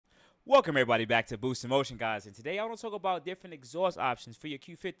Welcome everybody back to boostinmotion, guys, and today I want to talk about different exhaust options for your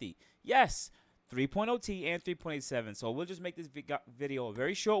Q50. Yes, 3.0T and 3.87. So we'll just make this video a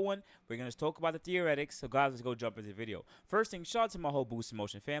very short one. We're going to talk about the theoretics. So guys, let's go jump into the video. First thing, shout out to my whole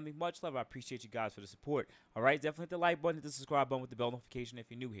boostinmotion family. Much love. I appreciate you guys for the support. All right, definitely hit the like button, hit the subscribe button with the bell notification if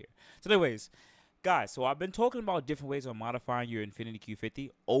you're new here. So anyways, guys, so I've been talking about different ways of modifying your Infiniti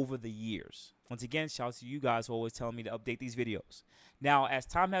Q50 over the years. Once again, shout out to you guys who always telling me to update these videos. Now, as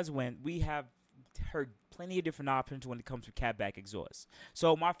time has went, we have heard plenty of different options when it comes to catback exhaust.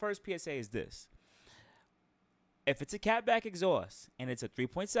 So my first PSA is this. If it's a catback exhaust and it's a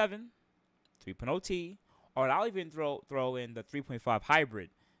 3.7, 3.0T, or I'll even throw in the 3.5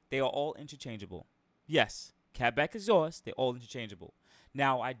 hybrid, they are all interchangeable. Yes, catback exhaust, they're all interchangeable.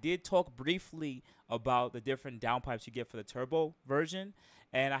 Now, I did talk briefly about the different downpipes you get for the turbo version,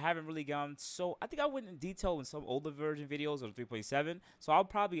 and I haven't really gone so I think I went in detail in some older version videos of the 3.7, so I'll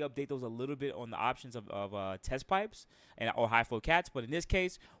probably update those a little bit on the options of test pipes or high flow cats, but in this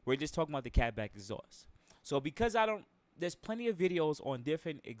case, we're just talking about the catback exhaust. So because there's plenty of videos on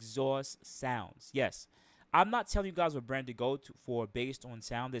different exhaust sounds. Yes, I'm not telling you guys what brand to go to for based on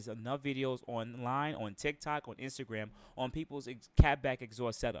sound. There's enough videos online, on TikTok, on Instagram, on people's catback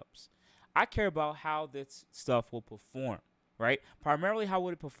exhaust setups. I care about how this stuff will perform, right? Primarily, how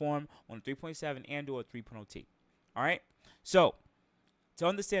would it perform on a 3.7 and or a 3.0T, all right? So, to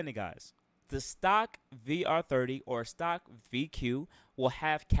understand it, guys, the stock VR30 or stock VQ will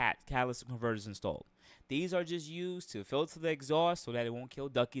have catalytic converters installed. These are just used to filter the exhaust so that it won't kill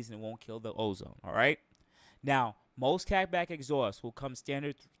duckies and it won't kill the ozone, all right? Now, most catback exhausts will come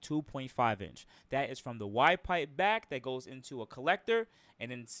standard 2.5 inch. That is from the wide pipe back that goes into a collector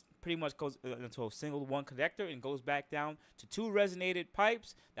and then pretty much goes into a single one connector and goes back down to two resonated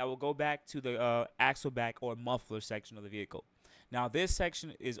pipes that will go back to the axle back or muffler section of the vehicle. Now, this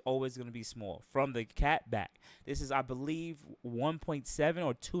section is always going to be small from the cat back. This is, I believe, 1.7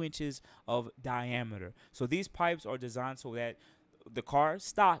 or 2 inches of diameter. So these pipes are designed so that the car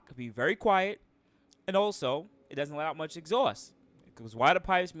stock can be very quiet, and also it doesn't let out much exhaust because wider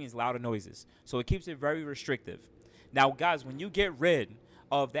pipes means louder noises. So it keeps it very restrictive. Now, guys, when you get rid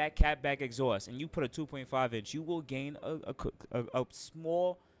of that catback exhaust and you put a 2.5 inch, you will gain a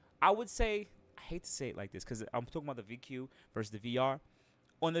small, I would say, I hate to say it like this because I'm talking about the VQ versus the VR.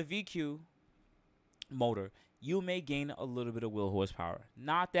 On the VQ motor, you may gain a little bit of wheel horsepower.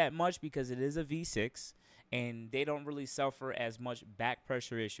 Not that much because it is a V6 and they don't really suffer as much back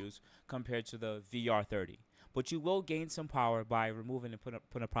pressure issues compared to the VR30. But you will gain some power by removing and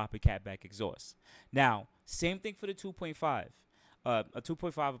putting a proper catback exhaust. Now, same thing for the 2.5. A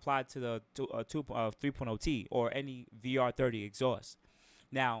 2.5 applied to the 3.0T or any VR30 exhaust.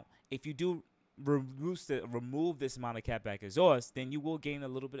 Now, if you do remove this amount of catback exhaust, then you will gain a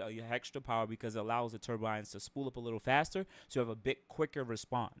little bit of extra power because it allows the turbines to spool up a little faster, so you have a bit quicker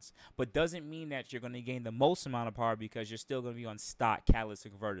response. But doesn't mean that you're going to gain the most amount of power because you're still going to be on stock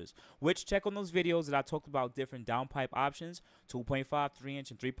catalytic converters. Which, check on those videos that I talked about different downpipe options, 2.5, 3 inch,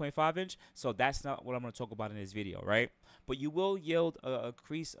 and 3.5 inch. So that's not what I'm going to talk about in this video, right? But you will yield a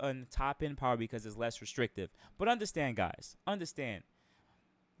increase on top end power because it's less restrictive. But understand, guys,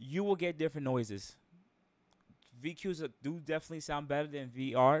 you will get different noises. VQs do definitely sound better than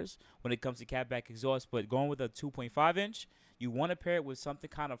VRs when it comes to catback exhaust, but going with a 2.5 inch, you want to pair it with something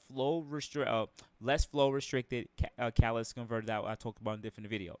kind of less flow restricted catalytic converter that I talked about in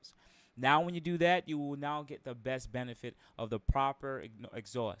different videos. Now, when you do that, you will now get the best benefit of the proper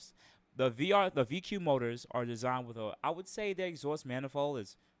exhaust. The VQ motors are designed with I would say their exhaust manifold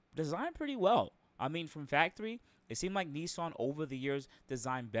is designed pretty well. I mean, from factory, it seemed like Nissan over the years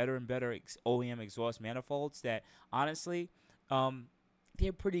designed better and better OEM exhaust manifolds that, honestly,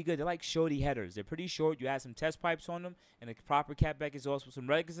 they're pretty good. They're like shorty headers. They're pretty short. You add some test pipes on them and a proper catback exhaust with some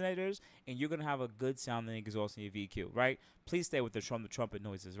resonators, and you're going to have a good sounding exhaust in your VQ, right? Please stay with the trumpet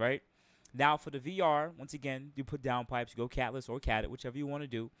noises, right? Now, for the VR, once again, you put down pipes, you go catless or cat it, whichever you want to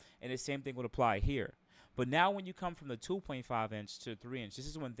do, and the same thing would apply here. But now when you come from the 2.5 inch to 3 inch, this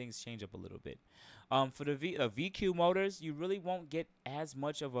is when things change up a little bit. For the VQ motors, you really won't get as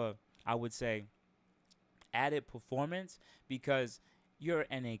much of a, I would say, added performance because you're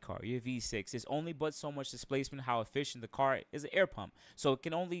an NA car, you're V6. There's only but so much displacement, how efficient the car is an air pump. So it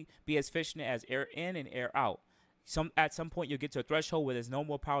can only be as efficient as air in and air out. At some point you'll get to a threshold where there's no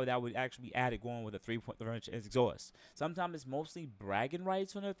more power that would actually be added going with a 3.3-inch exhaust. Sometimes it's mostly bragging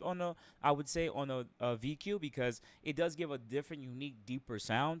rights on a I would say on a VQ, because it does give a different, unique, deeper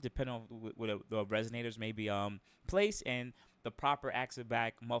sound depending on what the resonators may be placed and the proper axle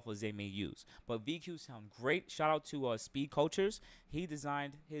back mufflers they may use. But VQs sound great. Shout out to Speed Cultures. He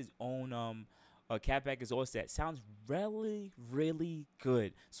designed his own catback exhaust that sounds really, really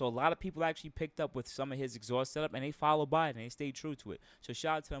good. So a lot of people actually picked up with some of his exhaust setup, and they followed by it and they stayed true to it. So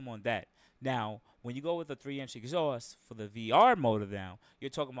shout out to them on that. Now, when you go with a 3-inch exhaust for the VR motor now,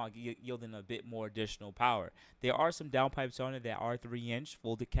 you're talking about yielding a bit more additional power. There are some downpipes on it that are 3-inch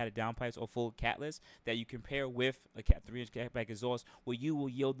full catted downpipes or full catless that you compare with a 3-inch catback exhaust, where you will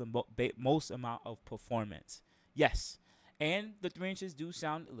yield the most amount of performance. Yes. And the 3 inches do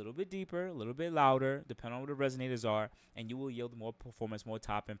sound a little bit deeper, a little bit louder, depending on what the resonators are, and you will yield more performance, more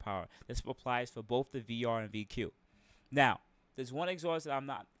top end power. This applies for both the VR and VQ. Now, there's one exhaust that I'm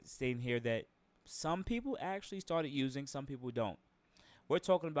not stating here that some people actually started using, some people don't. We're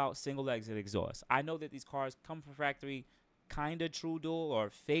talking about single exit exhaust. I know that these cars come from factory, kind of true dual or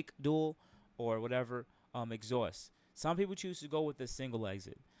fake dual or whatever exhaust. Some people choose to go with the single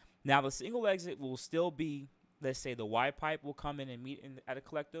exit. Now, the single exit will still be, let's say the Y pipe will come in and meet at a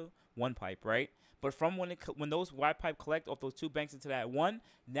collector, one pipe, right? But from when those Y pipe collect off those two banks into that one,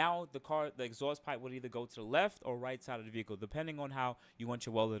 now the exhaust pipe will either go to the left or right side of the vehicle, depending on how you want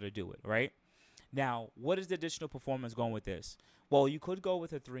your welder to do it, right? Now, what is the additional performance going with this? Well, you could go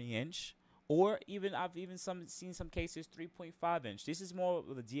with a 3-inch, or even I've seen some cases 3.5-inch. This is more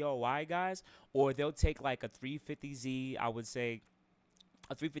of the DIY guys, or they'll take like a 350Z, I would say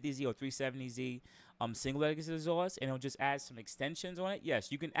a 350Z or 370Z single exit exhaust, and it'll just add some extensions on it.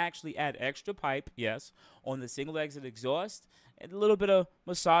 Yes, you can actually add extra pipe, yes, on the single exit exhaust, and a little bit of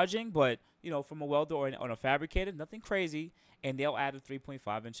massaging, but you know, from a welder or on a fabricator, nothing crazy, and they'll add a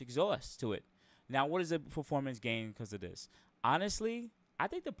 3.5-inch exhaust to it. Now, what is the performance gain because of this? Honestly, I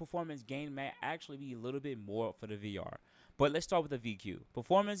think the performance gain may actually be a little bit more for the VR. But let's start with the VQ.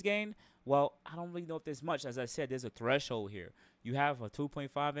 Performance gain, well, I don't really know if there's much. As I said, there's a threshold here. You have a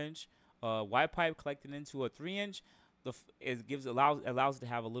 2.5-inch Y pipe collecting into a 3-inch. It allows it to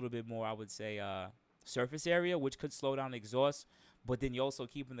have a little bit more, I would say, surface area, which could slow down the exhaust. But then you're also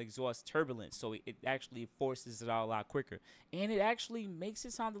keeping the exhaust turbulent, so it actually forces it out a lot quicker. And it actually makes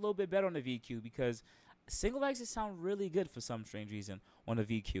it sound a little bit better on the VQ, because single exit sound really good for some strange reason on the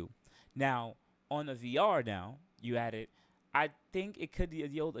VQ. Now, on the VR now, you added, I think it could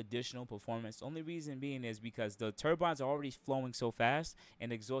yield additional performance. The only reason being is because the turbines are already flowing so fast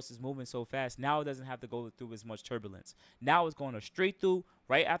and the exhaust is moving so fast. Now it doesn't have to go through as much turbulence. Now it's going straight through.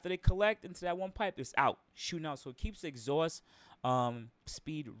 Right after they collect into that one pipe, it's out, shooting out. So it keeps the exhaust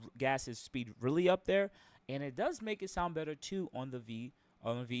gases speed really up there, and it does make it sound better too on the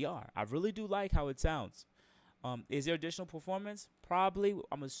VR. I really do like how it sounds. Is there additional performance? Probably.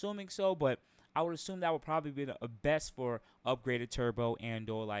 I'm assuming so, but I would assume that would probably be the best for upgraded turbo and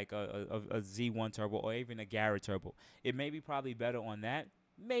or like a Z1 turbo or even a Garrett turbo. It may be probably better on that.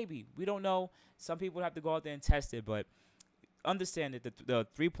 Maybe. We don't know. Some people have to go out there and test it, but understand that the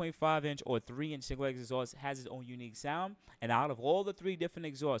 3.5-inch or 3-inch single exhaust has its own unique sound. And out of all the three different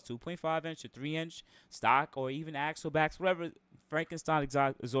exhausts, 2.5-inch or 3-inch, stock, or even axle backs, whatever Frankenstein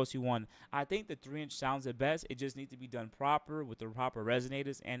exhaust you want, I think the 3-inch sounds the best. It just needs to be done proper with the proper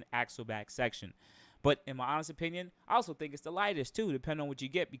resonators and axle back section. But in my honest opinion, I also think it's the lightest too, depending on what you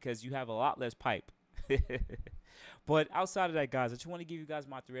get, because you have a lot less pipe. But outside of that, guys, I just want to give you guys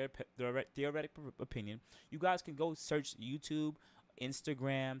my theoretical opinion. You guys can go search YouTube,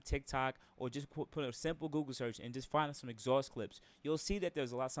 Instagram, TikTok, or just put a simple Google search and just find some exhaust clips. You'll see that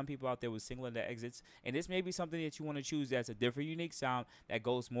there's some people out there with single exits, and this may be something that you want to choose that's a different, unique sound that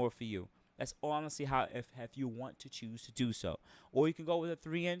goes more for you. That's honestly how if you want to choose to do so. Or you can go with a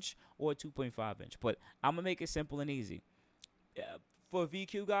 3-inch or a 2.5-inch. But I'm going to make it simple and easy. For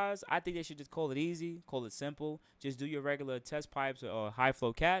VQ guys, I think they should just call it easy, call it simple. Just do your regular test pipes or high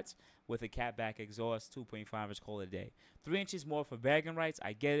flow cats with a catback exhaust, 2.5-inch, call it a day. 3 inches more for bagging rights,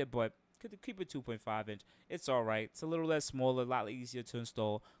 I get it, but keep it 2.5-inch. It's all right. It's a little less smaller, a lot easier to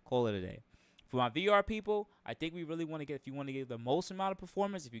install. Call it a day. For my VR people, I think we really want to get, if you want to get the most amount of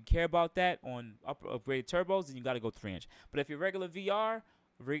performance, if you care about that on upgraded turbos, then you got to go 3-inch. But if you're regular VR,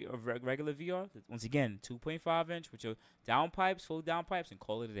 once again, 2.5-inch with your downpipes, full downpipes, and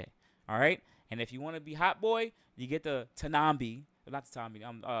call it a day. All right? And if you want to be hot boy, you get the Tanambi. Not the Tanambi.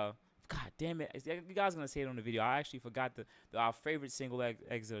 God damn it. You guys are going to say it on the video. I actually forgot our favorite single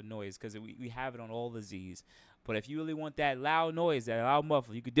exit noise, because we have it on all the Zs. But if you really want that loud noise, that loud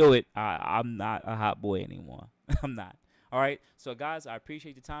muffler, you could do it. I'm not a hot boy anymore. I'm not. All right. So, guys, I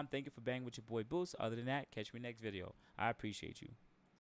appreciate the time. Thank you for banging with your boy Boost. Other than that, catch me next video. I appreciate you.